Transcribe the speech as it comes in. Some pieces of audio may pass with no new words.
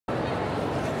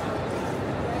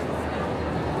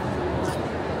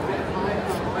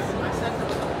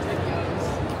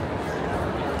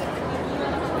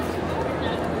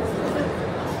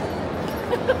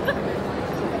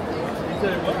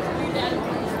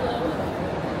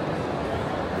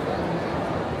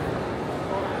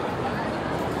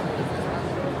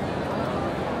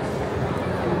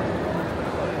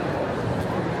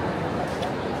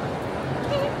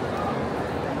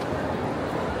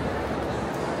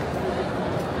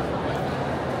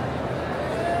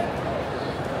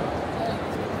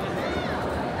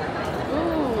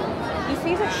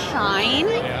shine.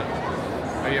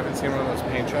 Yeah. Oh, you haven't seen one of those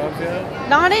paint jobs yet?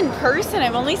 Not in person.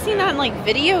 I've only seen that in like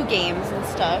video games and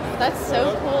stuff. That's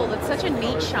so cool. That's such a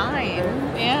neat shine.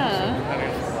 Yeah. Depending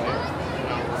on the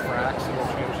light, refracts and will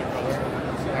change the color.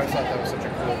 I always thought that was such a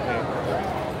cool thing.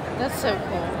 That's so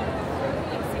cool.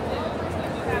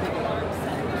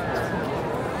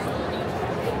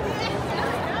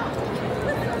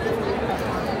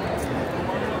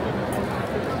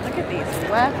 Look at these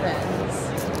weapons.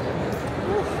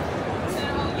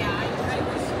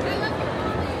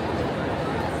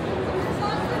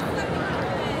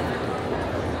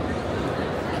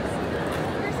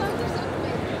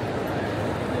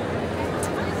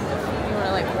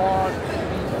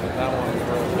 That one's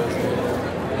real busy.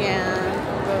 Yeah,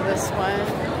 we'll go this way.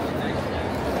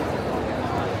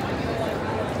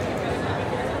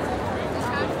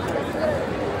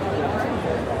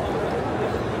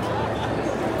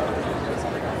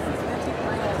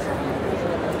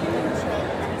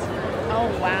 Oh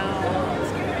wow.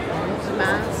 Those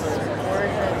masks are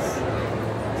gorgeous.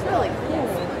 It's really cool.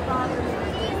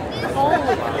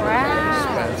 Holy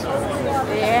crap.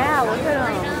 Yeah, look at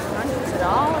them. Hundreds of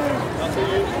dollars.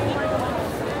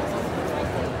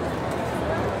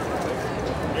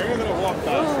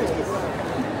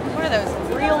 What are those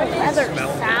real leather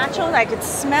satchels? I could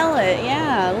smell it.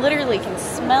 Yeah, literally can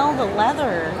smell the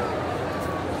leather.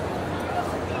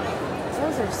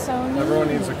 Those are so neat. Everyone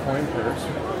needs a coin purse.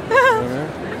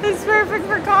 It's perfect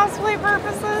for cosplay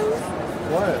purposes.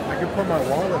 What? I could put my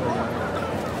wallet in there.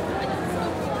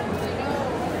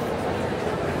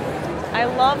 I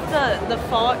love the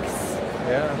fox.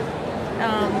 Yeah.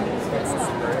 It's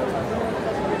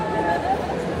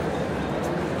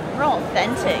real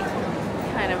authentic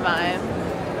kind of vibe.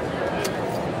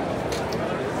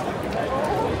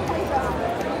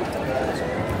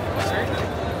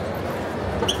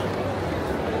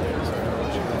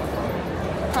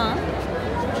 Huh?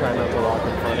 Try not to walk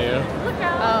in front of you.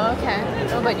 Oh, okay.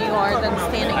 Oh, but you are then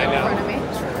standing in front of me.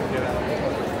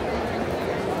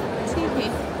 TV.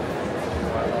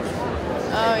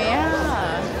 Oh, yeah.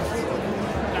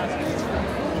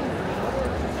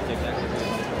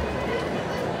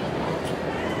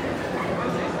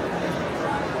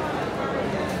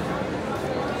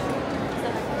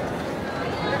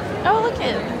 Oh, look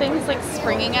at things like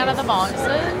springing out of the boxes.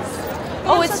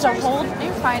 Oh, it's to hold.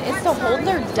 You're fine. It's to hold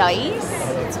their dice.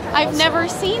 I've never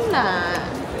seen that.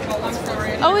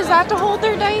 Oh, is that to hold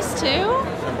their dice too?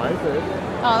 It might be.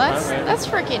 Oh, that's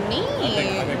freaking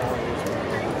neat.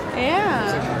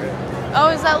 Yeah. Oh,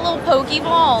 is that little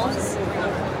pokeballs?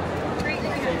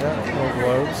 Yeah, little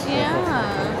globes. Yeah.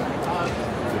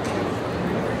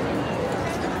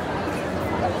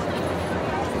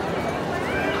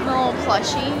 The little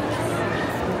plushies.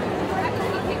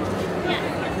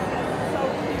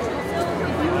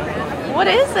 What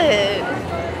is it?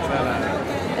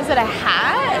 Is it a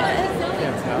hat?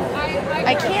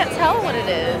 I can't tell what it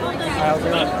is.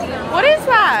 What is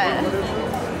that?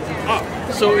 Oh,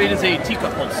 so it is a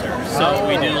teacup holster. So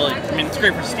we do like, I mean, it's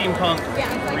great for steampunk,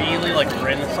 really like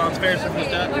Renaissance fairs and stuff like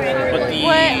that. But the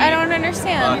What? I don't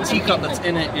understand. teacup that's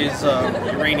in it is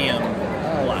uranium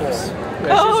glass.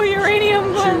 Oh,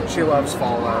 uranium glass. She loves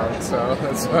Fallout, so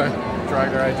that's why I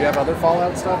dragged her. Do you have other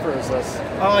Fallout stuff, or is this?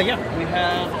 Yeah, we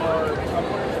have our.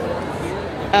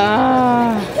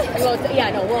 Well, yeah,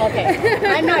 no, well, okay.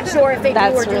 I'm not sure if they do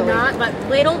or do not, but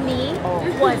little me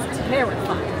was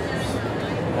terrified.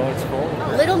 Oh, it's cool.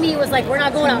 Little me was like, we're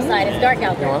not going outside. It's dark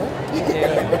out You there. want it?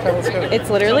 Yeah. Okay, let's go. It's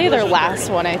literally their last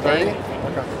one, I think.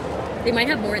 Okay. They might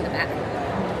have more in the back.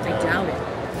 I doubt it.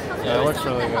 Yeah, it looks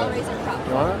really good.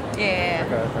 You want it? Yeah.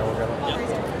 Okay, we'll get it.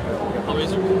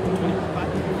 Hellraiser.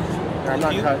 I'm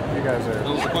not cut. You guys are. That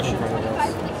was the question.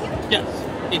 Yes,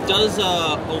 it does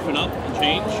open up and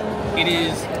change. It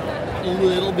is a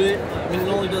little bit. I mean, it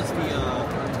only does the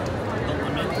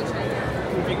limit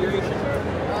configuration.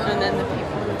 And then the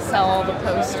people who sell all the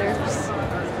posters.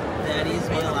 That is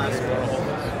my last one.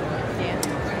 Yeah.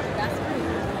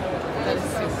 That is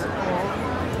super cool.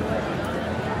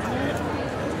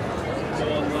 So,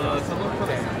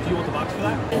 do you want the box for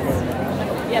that?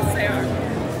 Yes, they are.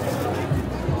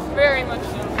 Very much so.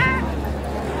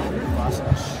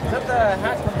 Is that the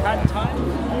hat from Hat in Time?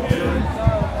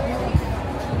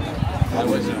 That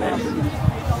was it.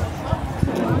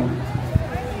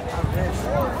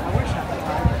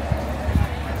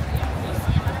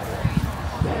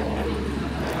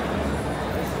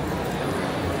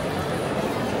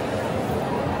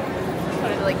 How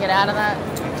did they get out of that?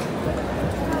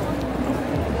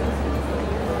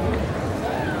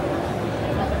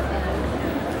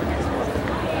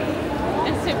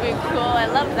 It's super cool. I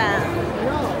love that.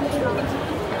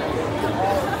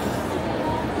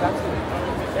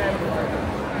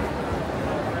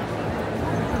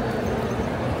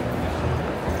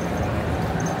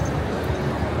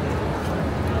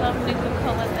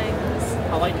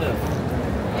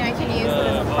 Yeah, I can use it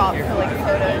as a prop for like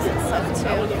photos and stuff too.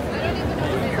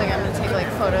 Like I'm gonna take like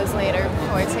photos later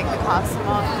before I take the costume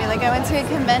off and be like, I went to a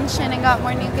convention and got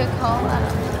more new good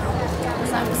call-out.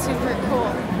 That was super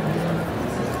cool.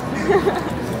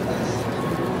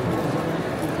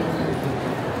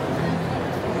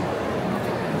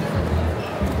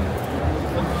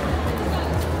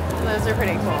 Those are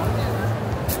pretty cool.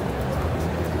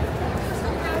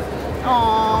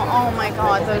 Oh my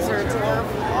god, those are adorable.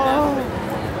 Oh.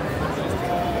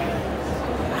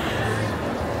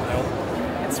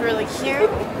 It's really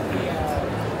cute.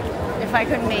 If I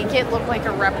could make it look like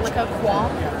a replica Qua.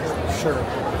 Sure.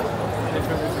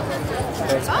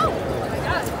 Oh.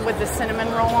 With the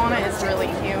cinnamon roll on it, it's really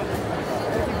cute.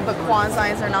 But Qua's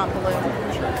eyes are not blue.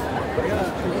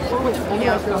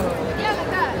 Yeah.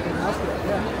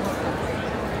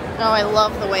 Oh, I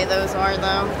love the way those are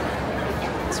though.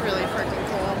 It's really freaking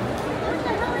cool.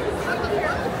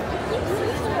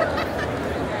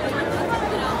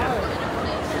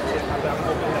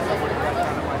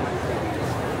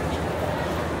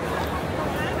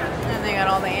 And they got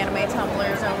all the anime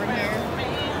tumblers over here.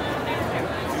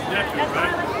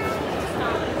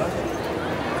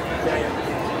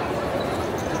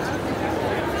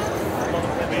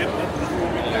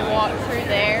 We walked through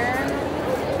there.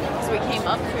 So we came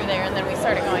up through there and then we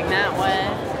started going that way.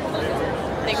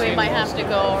 I think we might have to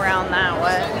go around that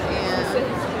way.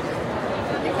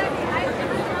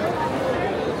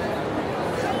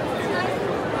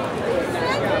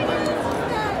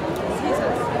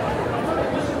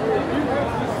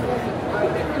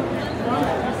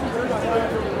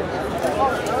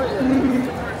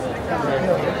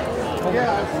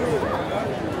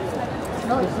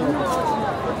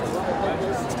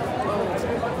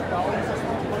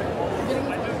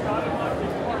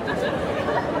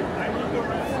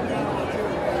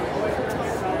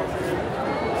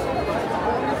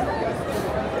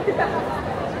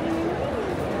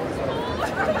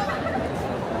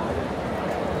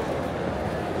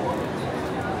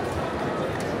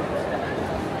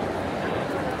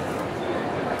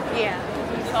 Yeah,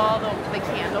 we saw the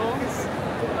candles,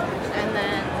 and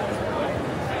then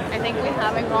I think we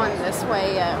haven't gone this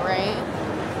way yet, right?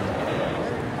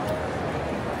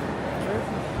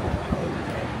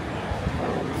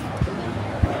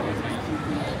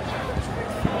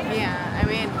 Yeah, I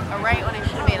mean, a right when I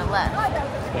should have made a left.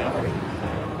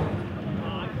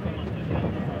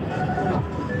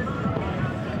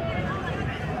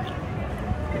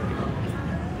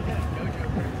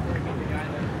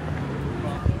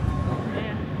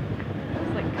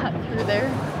 There.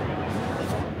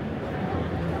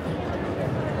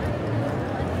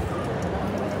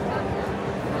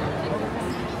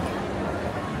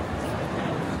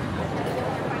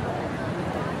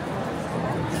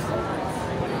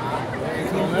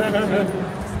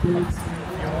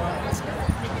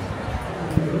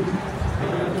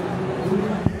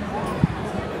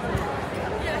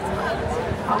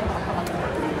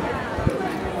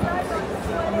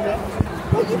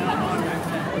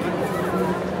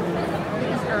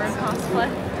 Cosplay.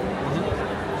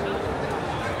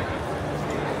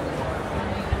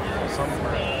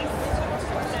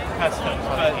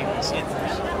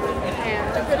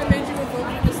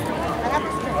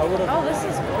 Oh, this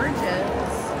is gorgeous.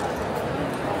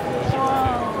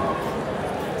 Whoa.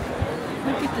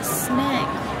 Look at the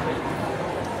snake.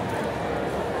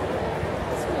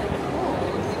 That's really cool.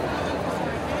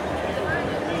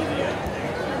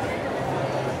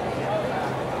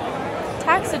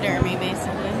 Taxidermy,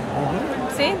 basically.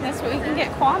 See, that's what we can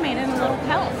get Qua made in a little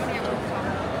pelt.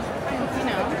 You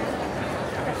know.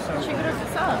 She could hook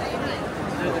us up.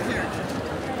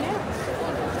 Yeah.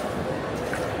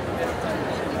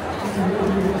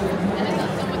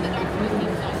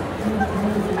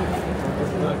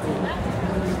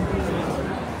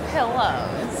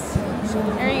 Pillows.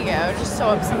 There you go. Just sew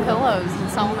up some pillows and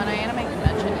sell them at an anime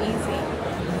convention. Easy.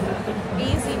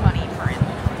 Easy money for him.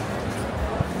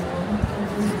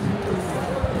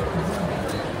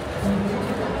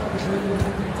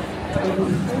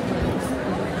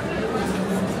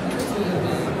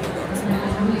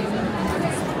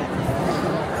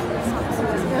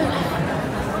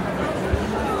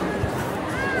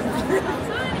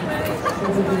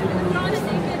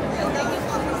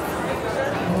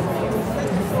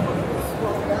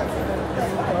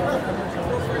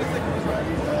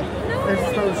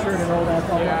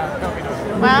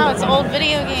 Wow, it's old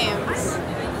video games.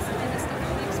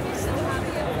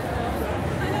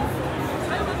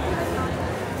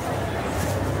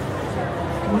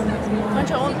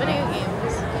 Bunch of old video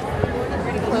games.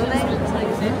 Clothing.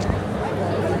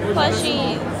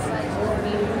 Plushies.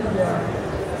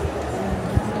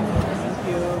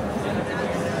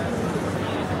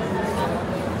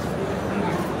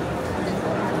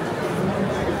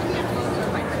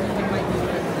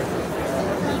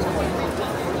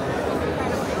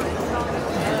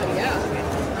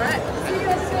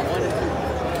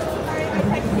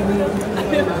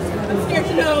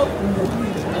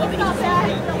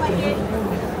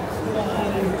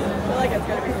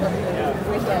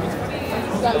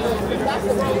 You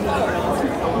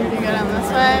go down this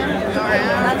way, go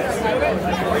around.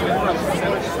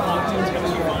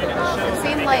 I've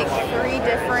seen like 3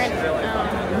 different.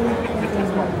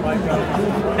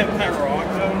 Am I wrong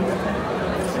though?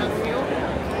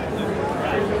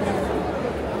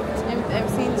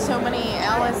 I've seen so many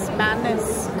Alice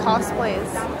Madness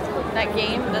cosplays. That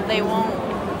game that they won't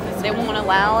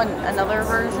allow another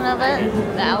version of it.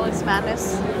 The Alice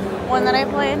Madness one that I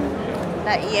played.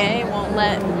 That EA won't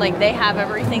let, like, they have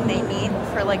everything they need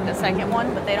for like the second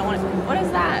one, but they don't want to. What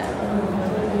is that?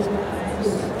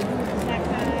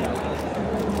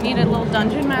 Need a little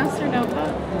Dungeon Master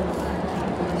notebook?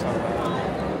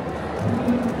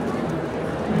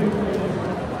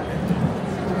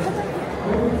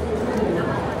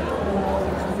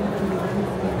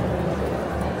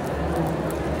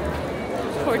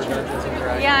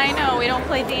 Yeah, I know. We don't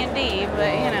play D&D,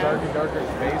 but you know. Darker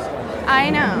space.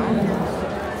 I know.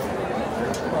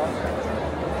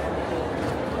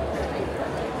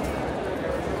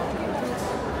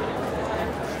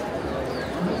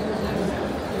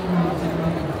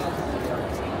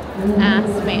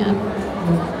 Ass man.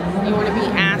 You want to be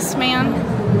ass man?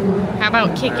 How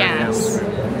about kick ass?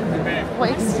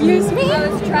 What? Excuse me? I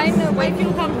was trying to make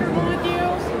you comfortable with you.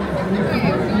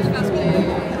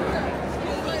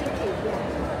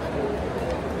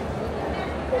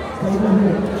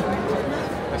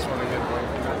 This one again.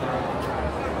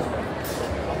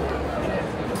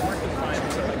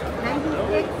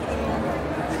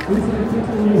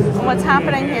 What's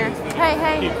happening here? Hey,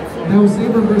 hey. Now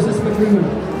Saber versus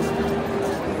Metrocon.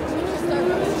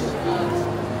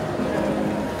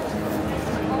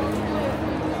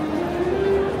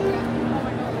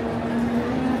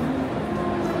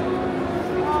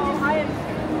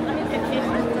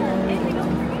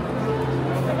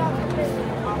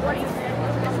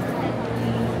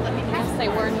 They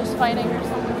were just fighting or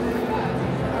something.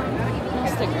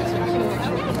 Those stickers are cute.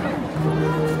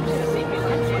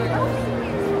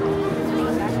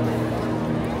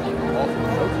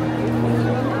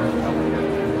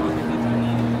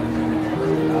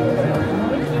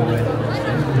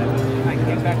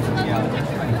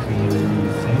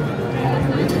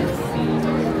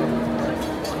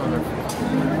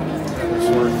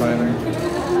 Sword fighter.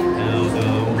 Now, the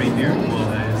rapier was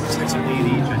a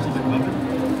 1680 gentleman weapon,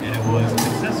 and it was an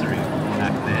accessory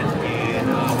back then in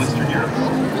Western Europe.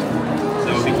 So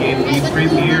it became the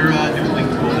premier dueling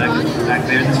tool back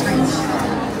there in the streets.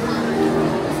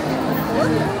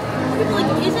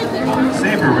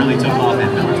 Saber really took off in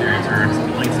military terms in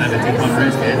the late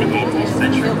 1700s and the 18th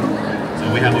century. So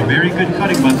we have a very good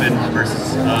cutting weapon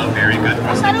versus a very good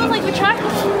thrusting I don't weapon. like the track.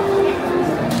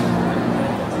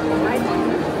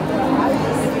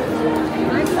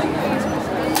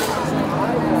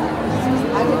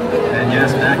 And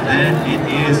yes, back then it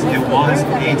was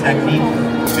a technique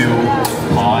to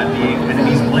paw the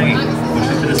enemy's blade, push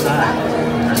it to the side.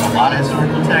 There's a lot of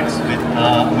historical text with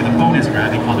opponents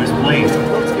grabbing others' blades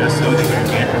just so they can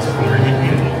get a score hit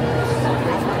in.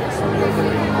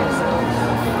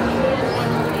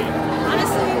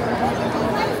 Honestly, it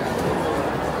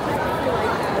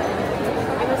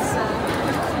was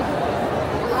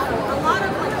a lot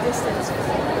of like distance.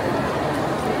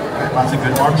 Right, lots of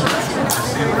good arm strikes for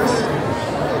sabers.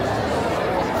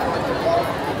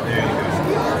 There you go.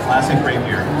 Classic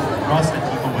rapier. Thrust and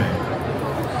keep away.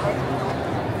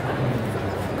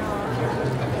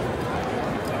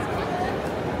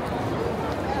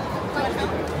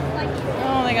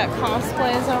 Oh, they got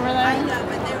cosplays over there.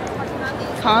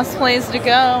 Cosplays to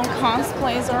go.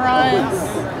 Cosplays are us.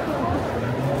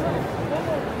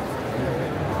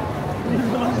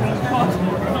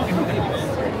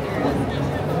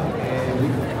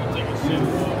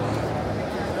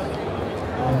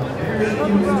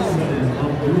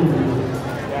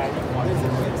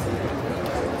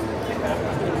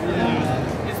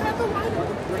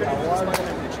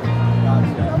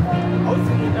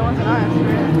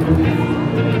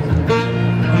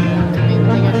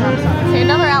 See,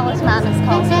 another Alice Madness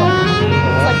cosplay.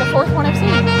 It's like the 4th one I've seen.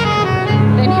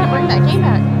 They need to bring that game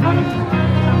back.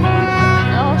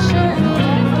 Oh shit.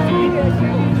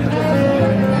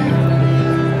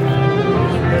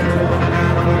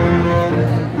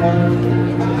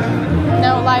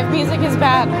 No, live music is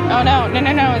bad. Oh no, no,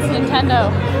 no, no, it's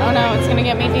Nintendo. Oh no, it's gonna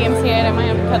get me DMCA'd. I might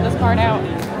have to cut this part out.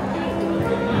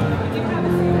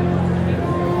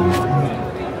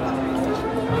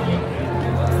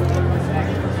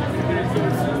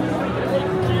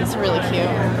 It's really cute.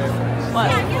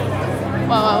 What?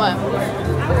 What?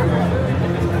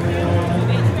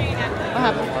 What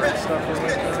happened?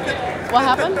 What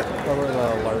happened? Probably the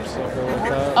large circle like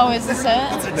that. Oh, is this it?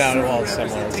 No, well, it's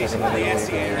similar. It's like another league. It's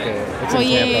in Well,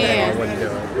 yeah, Tampa, yeah, so yeah. I wouldn't do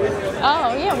it.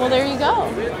 Oh, yeah. Well, there you go.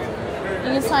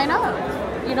 You can sign up.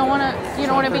 You don't want to. You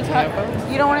don't want to be.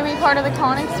 You don't want to be part of the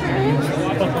con experience.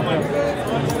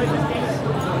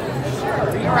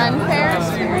 Run fair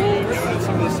experience.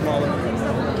 Some of the smaller.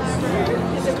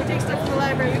 If we take stuff from the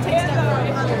library, we take stuff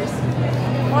from others.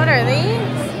 What are these?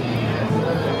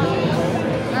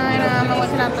 I know. I'm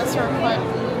looking at this real quick.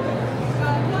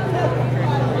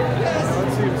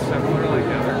 It seems similar like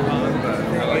the other con, but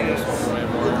I like this one way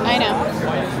more. I know.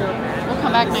 We'll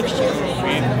come back next year.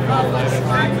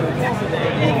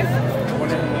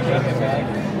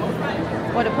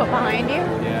 What to put behind you?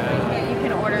 Yeah. You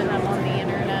can order them on the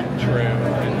internet. True.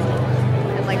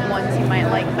 And like ones you might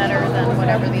like better than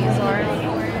whatever these are.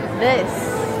 This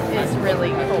is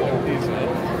really cool.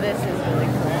 This is really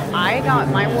cool. I got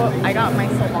my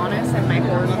Sylvanas and my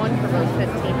Horde one for both $15.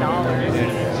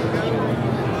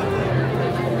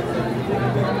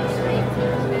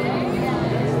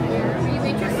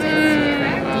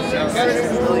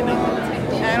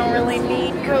 I don't really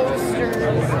need coasters.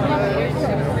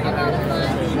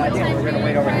 We're gonna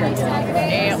wait over here.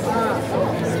 Damn.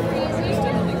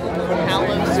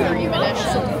 Hallowed Scream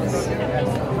Edition.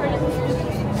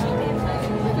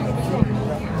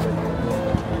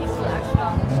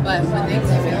 But when they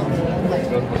feel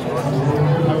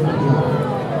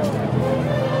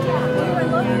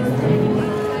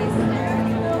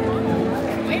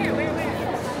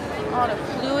all the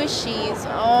plushies.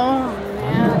 Oh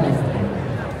man.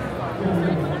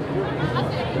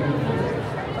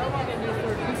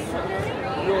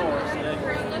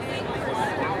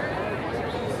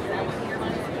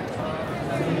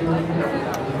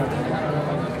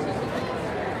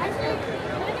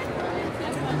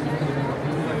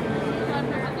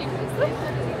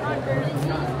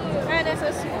 Alright, this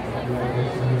is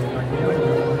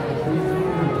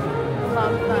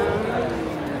love them.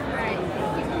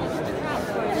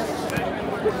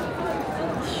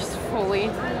 She's fully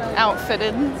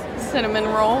outfitted cinnamon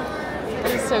roll.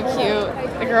 It's so cute.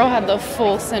 The girl had the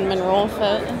full cinnamon roll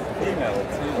fit.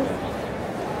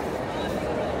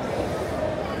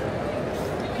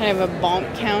 Kind of a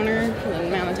bonk counter for the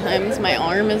amount of times my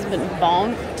arm has been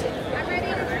bonked.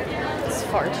 It's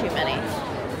far too many.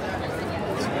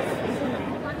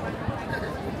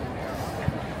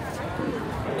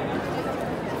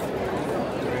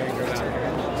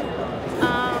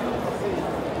 Nah.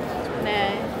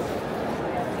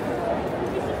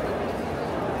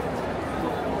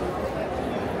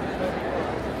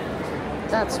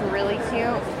 That's really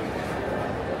cute.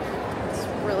 It's a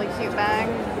really cute bag.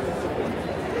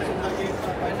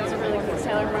 It's a really cute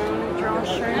Sailor Moon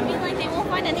drawstring. I mean, like, they won't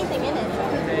find anything in it.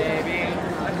 Maybe.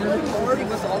 I'm really bored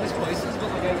with all these places, but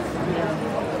like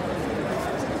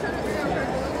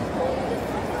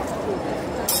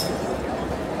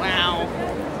Wow.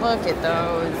 Look at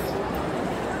those.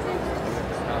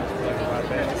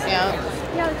 Yeah.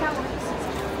 Yeah, the cat one.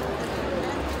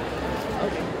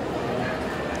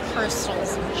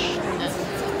 Crystals and shit.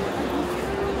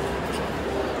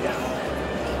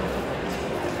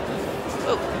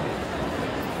 Oh.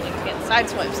 You can get side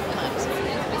swipes sometimes.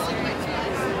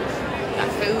 Got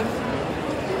food.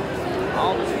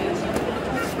 All the food.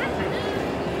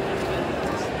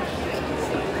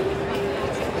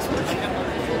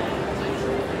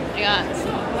 I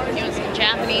got some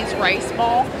Japanese rice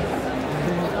ball.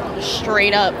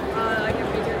 Straight up.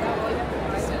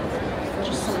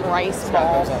 Just some rice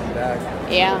ball. on the back.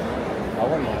 Yeah. I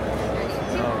wouldn't mind.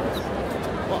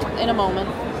 Well, in a moment.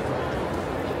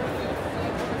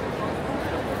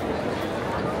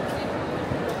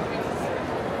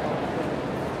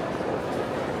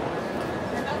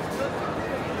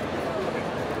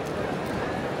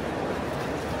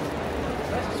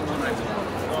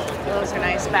 Those are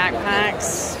nice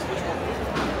backpacks.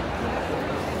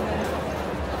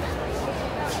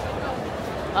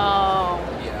 Oh.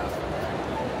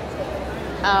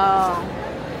 Oh.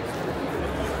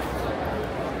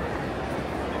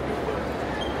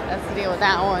 That's the deal with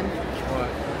that one. What?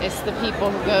 It's the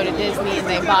people who go to Disney and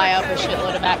they buy up a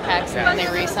shitload of backpacks and then they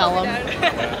resell them.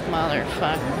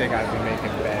 Motherfucker. They gotta be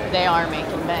making bank. They are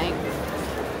making bank.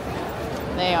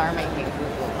 They are making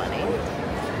money.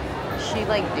 Is she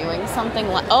like doing something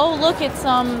like? Oh, look, it's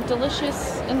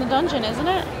delicious in the dungeon, isn't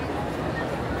it?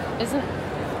 Isn't?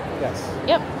 Yes.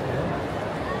 Yep.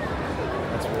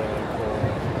 That's really cool.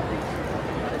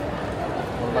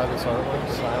 What about this other one?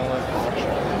 Silent auction.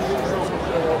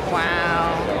 Wow.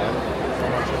 How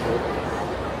much is it?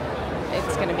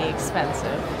 It's gonna be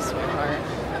expensive, sweetheart.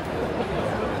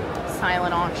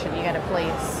 Silent auction, you got a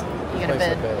place. You gotta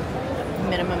Place a bid.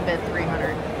 Minimum bid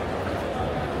 $300.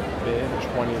 Bid $20.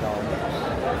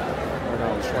 Or no,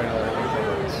 it's $20.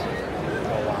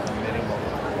 Oh wow, minimum.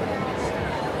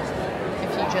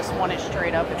 If you just want it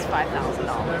straight up, it's $5,000.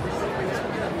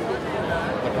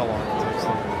 Look how long it takes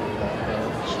them to do that.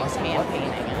 She's hand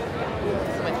painting it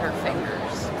with her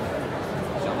fingers.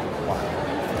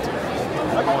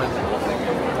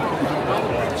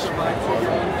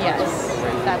 Yes,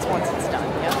 that's once it's done.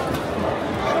 Yep.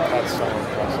 That's so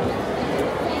impressive.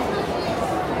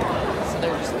 So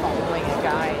they're just following a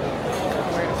guide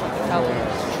where to put the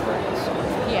colors.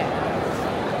 Yeah.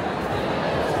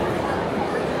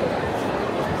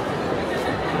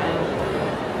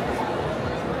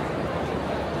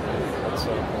 That's so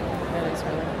cool. That is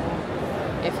really cool.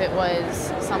 If it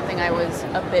was something I was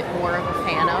a bit more of a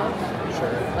fan of,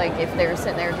 Sure. like if they were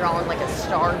sitting there drawing like a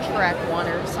Star Trek one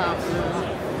or something.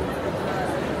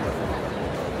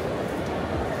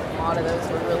 A lot of those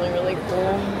were really, really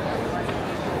cool.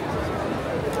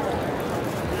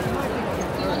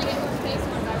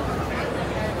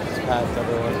 It's packed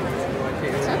everywhere.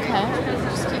 It's okay.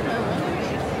 Just keep moving.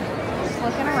 Just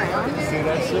looking around. See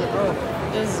that shit, bro?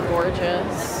 This is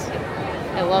gorgeous.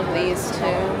 I love these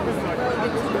too.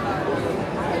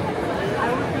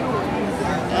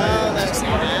 Oh, those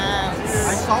hats. I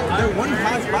saw there one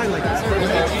passed by like Those are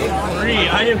really cute. Marie,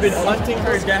 I have been hunting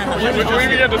her down. we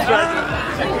get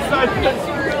distracted.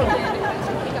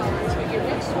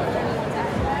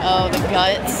 Oh, the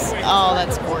guts. Oh,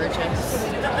 that's gorgeous.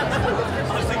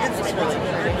 That's really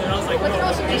pretty.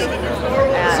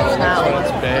 Yeah, that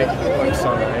It's big, like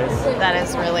so nice. That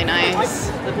is really nice.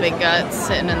 The big guts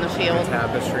sitting in the field.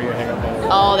 Tapestry hang up on.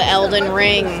 Oh, the Elden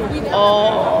Ring.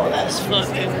 Oh, that's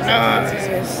fucking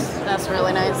nice. That's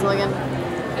really nice looking.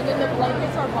 And then the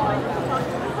blankets are bought.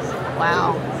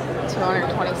 Wow.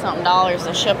 $220-something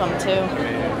to ship them too.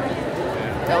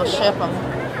 They'll ship them.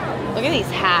 Look at these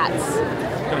hats.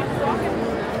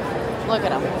 Look at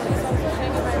them.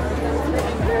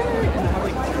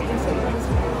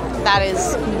 That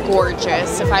is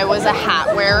gorgeous. If I was a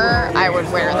hat wearer, I would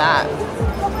wear that.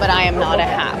 But I am not a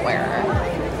hat wearer.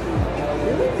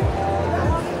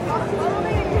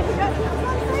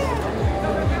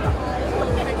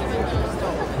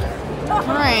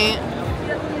 All right.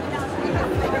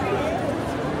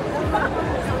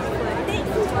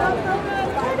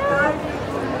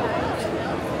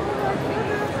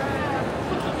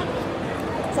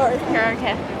 Sorry. You're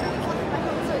okay.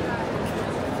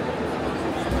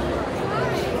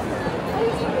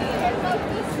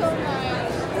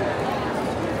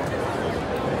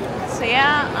 So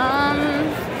yeah, I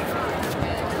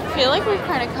feel like we've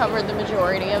kind of covered the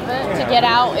majority of it. To get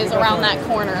out is around that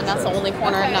corner, and that's the only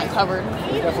corner I've not covered.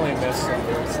 We definitely missed some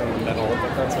bits in the middle,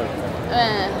 but that's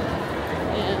okay.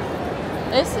 Yeah.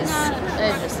 This is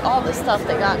just all the stuff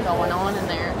they got going on in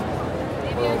there.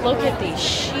 Look at these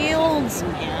shields,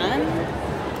 man.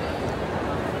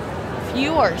 If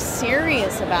you are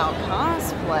serious about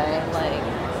cosplay, like,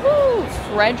 woo,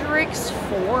 Frederick's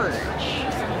Forge.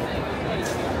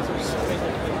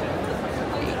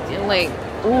 Like,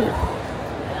 ooh,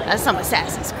 that's some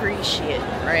Assassin's Creed shit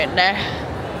right there.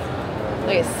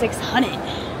 Look at 600.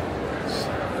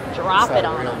 Drop it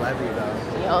on them. Levy, though.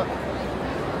 Yup.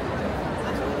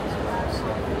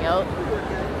 Yup.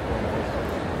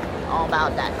 All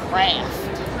about that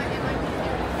craft.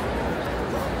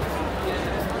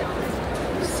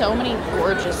 So many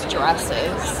gorgeous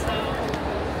dresses.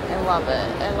 I love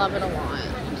it. I love it a lot.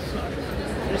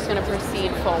 I'm just gonna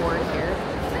proceed forward here.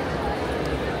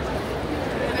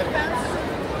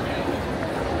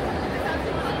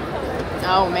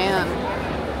 Oh man.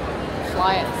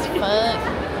 Fly as fuck.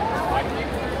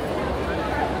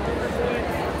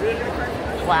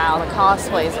 Wow, the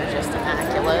cosplays are just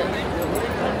immaculate.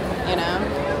 You know?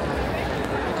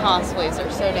 The cosplays are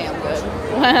so damn good.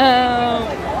 Wow.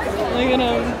 Look at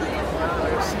them.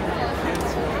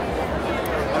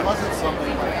 Unless it's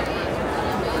something like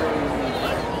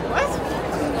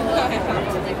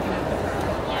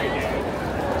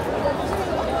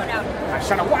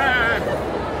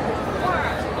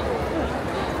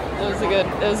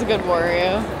That was a good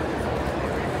Wario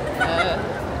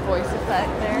voice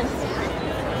effect there.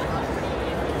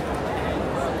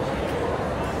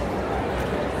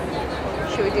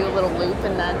 Should we do a little loop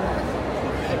and then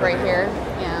like right here?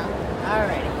 Yeah.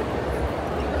 Alright.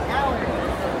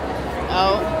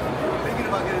 Oh.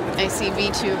 I see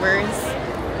VTubers.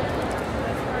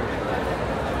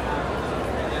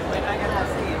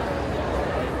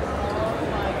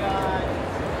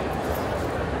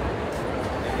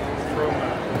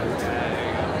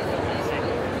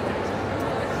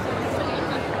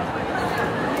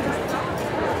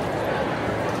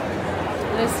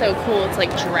 is so cool. It's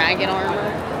like dragon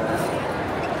armor.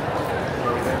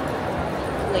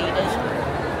 Plated.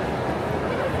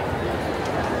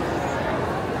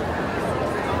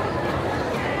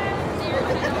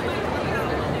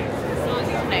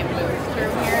 Can I move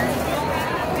through here?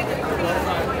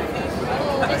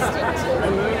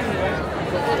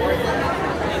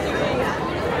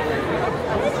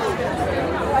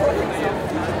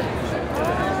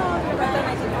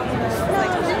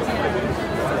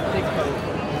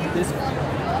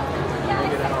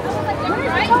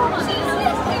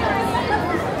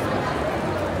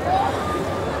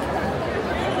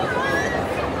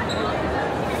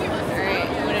 Alright,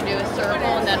 I'm gonna do a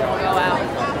circle and then we'll go out.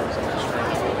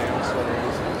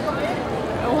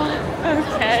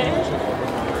 Okay.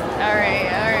 Alright.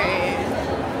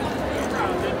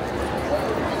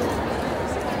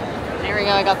 There we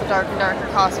go, I got the Dark and Darker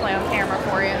cosplay on camera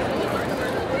for you.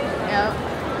 Yep.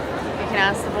 You can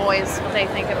ask the boys what they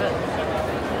think of it.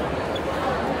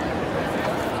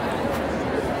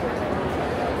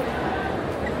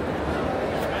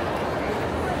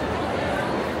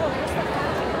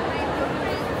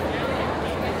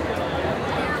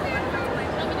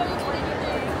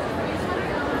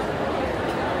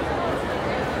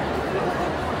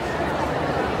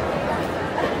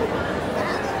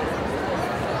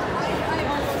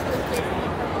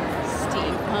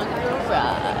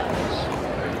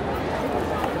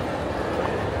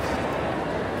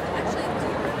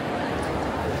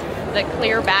 The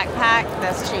clear backpack,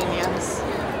 that's genius.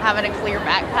 Having a clear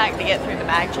backpack to get through the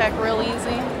bag check real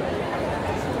easy.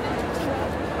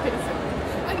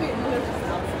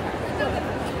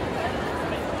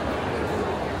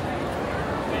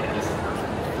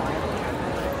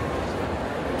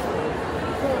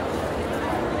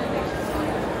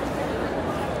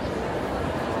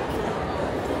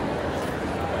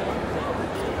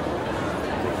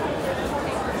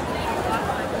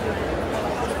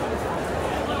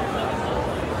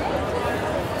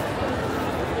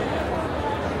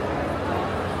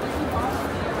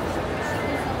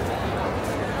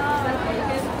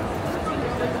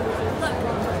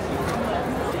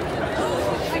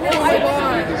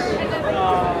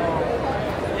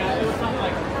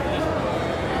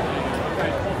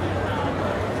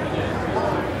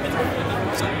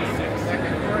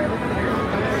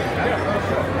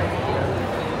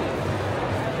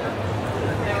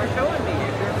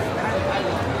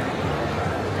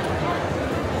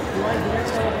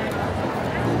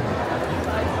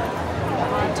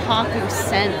 Otaku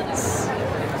sense.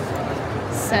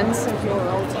 Sense of your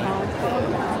otaku.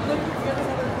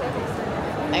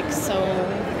 Exolansis.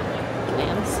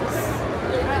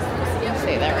 Did I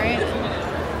say that right?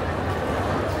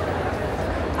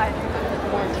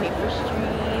 More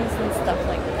tapestries and stuff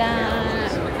like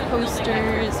that.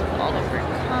 Posters of all different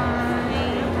kinds.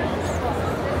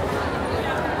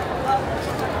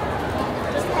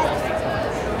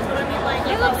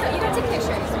 You got to take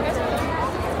pictures.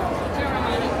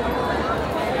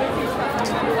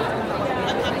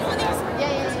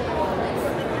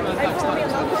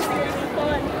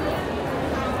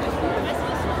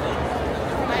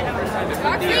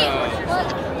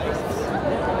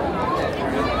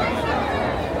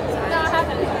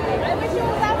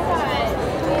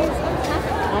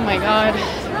 Oh my god.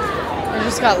 I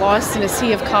just got lost in a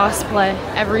sea of cosplay.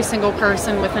 Every single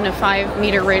person within a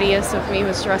 5-meter radius of me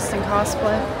was dressed in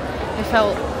cosplay. I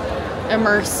felt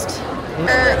immersed.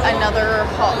 Another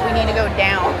hall. We need to go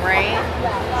down, right?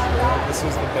 This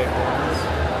is the big ones.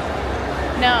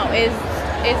 No, is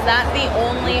that the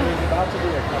only? There's about to be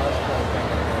a cosplay thing.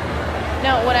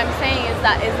 No, what I'm saying is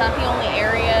that the only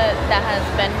area that has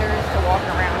vendors to walk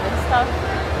around and stuff.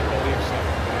 I believe so.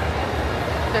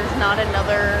 There's not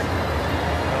another,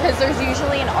 because there's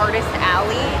usually an artist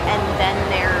alley, and then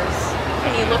there's.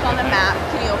 Can you look on the map?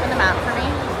 Can you open the map for me?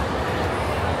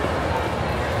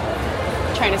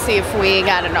 Trying to see if we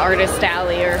got an artist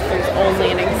alley or if there's only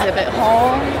an exhibit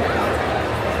hall.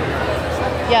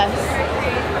 Yes.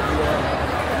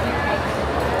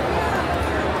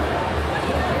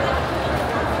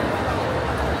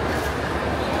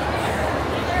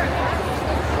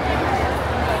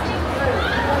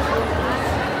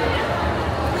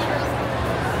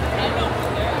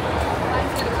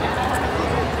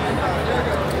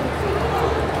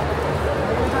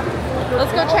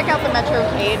 Let's go check out the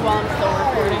Metrocon while I'm still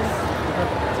recording.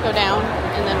 Let's go down,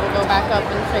 and then we'll go back up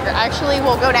and figure. Actually,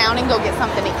 we'll go down and go get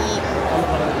something to eat.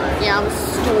 Yeah, I'm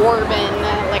starving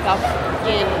like a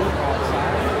fucking.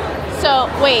 So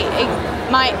wait,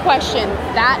 my question: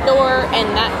 that door and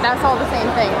that's all the same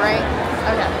thing, right?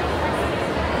 Okay.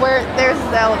 There's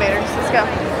the elevators. Let's go.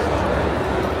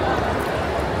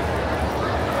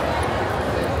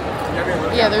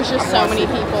 Yeah, there's just so many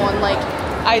people, and like,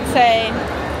 I'd say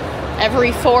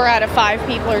every 4 out of 5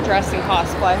 people are dressed in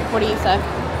cosplay. What do you say?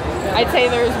 I'd say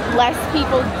there's less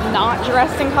people not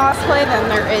dressed in cosplay than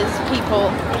there is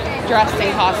people dressed in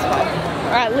cosplay.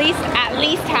 Or at least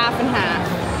half and half.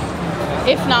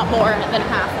 If not more than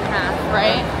half and half,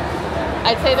 right?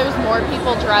 I'd say there's more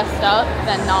people dressed up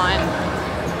than not.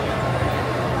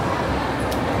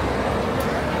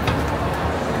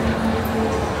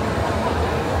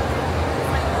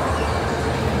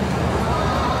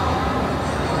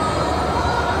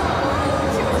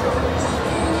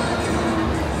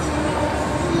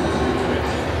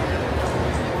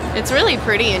 It's really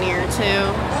pretty in here too.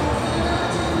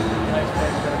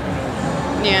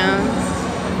 Yeah.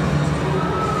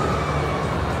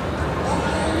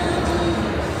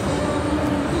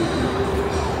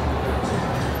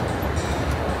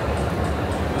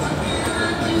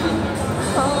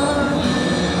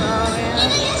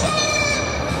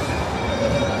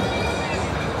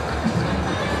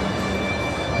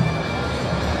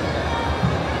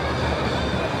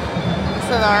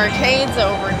 So the arcade's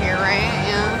over here, right?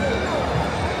 Yeah.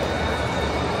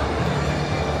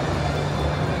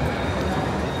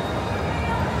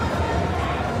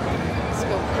 Let's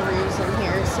go peruse in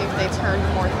here, see if they turned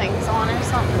more things on or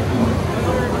something.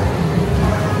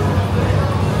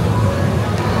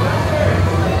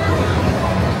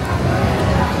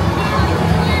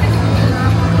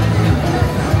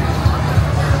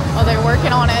 Oh, they're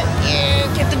working on it.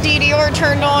 Yeah, get the DDR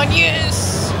turned on, yes!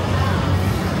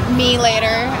 Me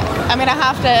later. I'm gonna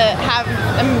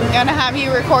have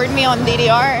you record me on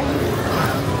DDR.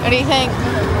 What do you think?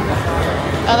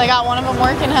 Oh, they got one of them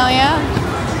working, hell yeah.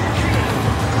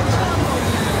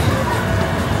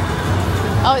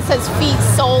 Oh, it says feet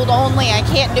sold only. I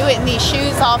can't do it in these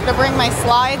shoes. I'll have to bring my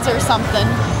slides or something.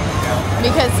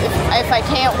 Because if I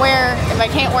can't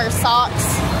wear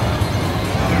socks,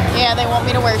 yeah, they want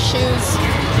me to wear shoes.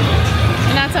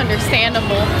 And that's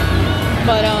understandable.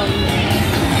 But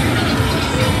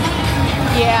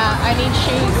yeah, I need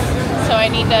shoes, so I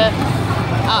need to.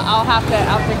 I'll have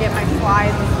to get my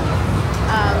slides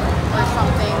or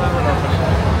something.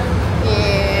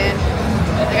 Yeah,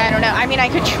 like, I don't know. I mean, I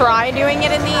could try doing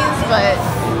it in these, but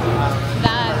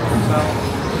that,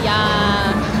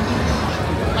 yeah,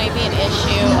 might be an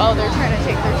issue. Oh, they're trying to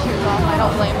take their shoes off. I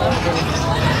don't blame them.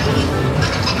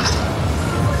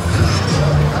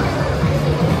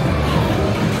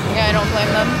 Yeah, I don't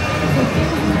blame them.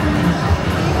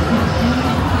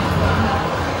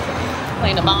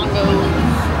 Playing the bongos.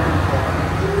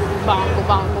 Bongo,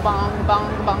 bongo, bongo,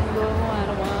 bongo, bongo. I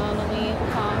don't wanna leave the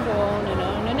Congo. No,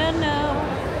 no, no, no, no.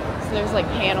 So there's like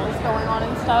panels going on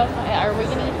and stuff. Are we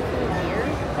gonna eat food here?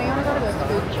 I wanna go to the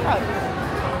food truck.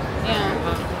 Yeah.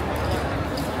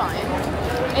 It's fine.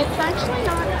 It's actually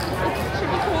not. It should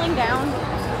be cooling down.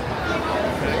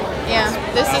 Yeah.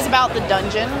 This is about the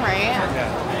dungeon, right?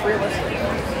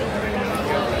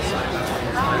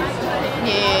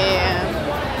 Yeah.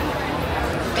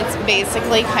 It's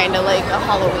basically kind of like a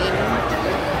Halloween,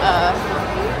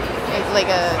 like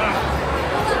a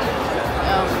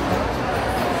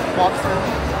walkthrough.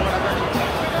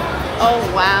 Oh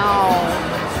wow,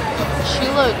 she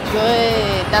looked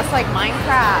good. That's like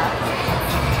Minecraft.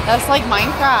 That's like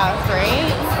Minecraft,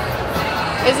 right?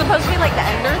 It's supposed to be like the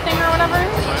Ender thing or whatever.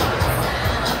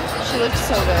 She looks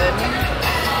so good.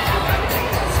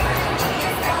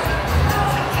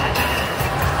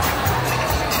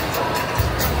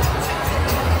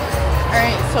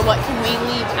 Alright, so what, can we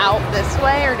leave out this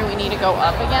way, or do we need to go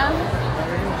up again?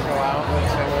 Go out,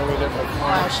 let's say what we did before.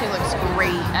 Wow, she looks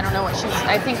great. I don't know what she's,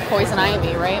 I think Poison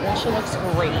Ivy, right? Well, she looks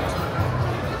great.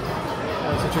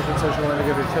 That's what she said she wanted to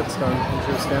get her tits done when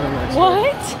she was standing next to her.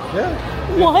 What? Yeah.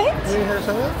 What? You didn't hear her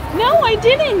say that? No, I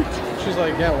didn't. She's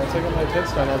like, yeah, once I get my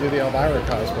tits done, I'll do the Elvira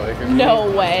cosplay. No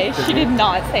way. She did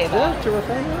not say that. Yeah, to her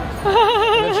friend.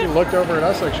 And then she looked over at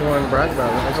us like she wanted to brag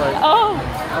about it. I was like, oh.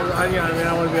 I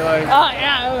want to be like, oh,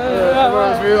 yeah. I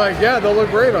want to be like, yeah, they'll look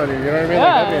great on you. You know what I mean?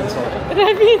 Yeah. Like, that'd be insulting.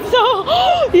 That means so.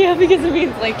 Yeah, because it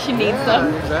means like she needs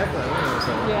them. Exactly.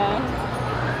 Yeah.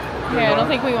 Yeah, I don't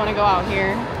think we want to go out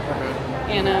here.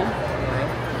 Okay. Anna.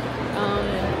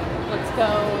 Let's go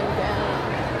and down.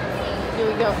 Do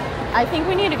we go? I think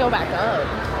we need to go back up.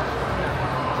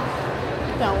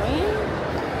 Don't we?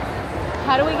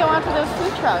 How do we go after those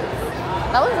food trucks?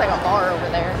 That looks like a bar over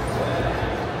there.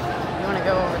 You want to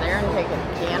go over there and take a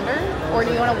gander? Or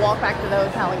do you want to walk back to the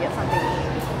hotel and get something to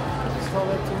eat?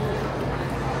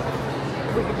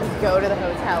 We could just go to the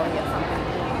hotel and get something to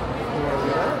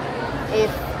eat.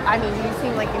 If, I mean, you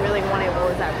seem like you really wanted, what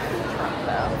was that food truck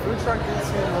though? Food truck did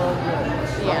seem real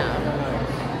good. Yeah.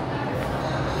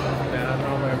 Yeah, I don't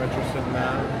know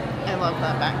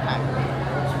that backpack.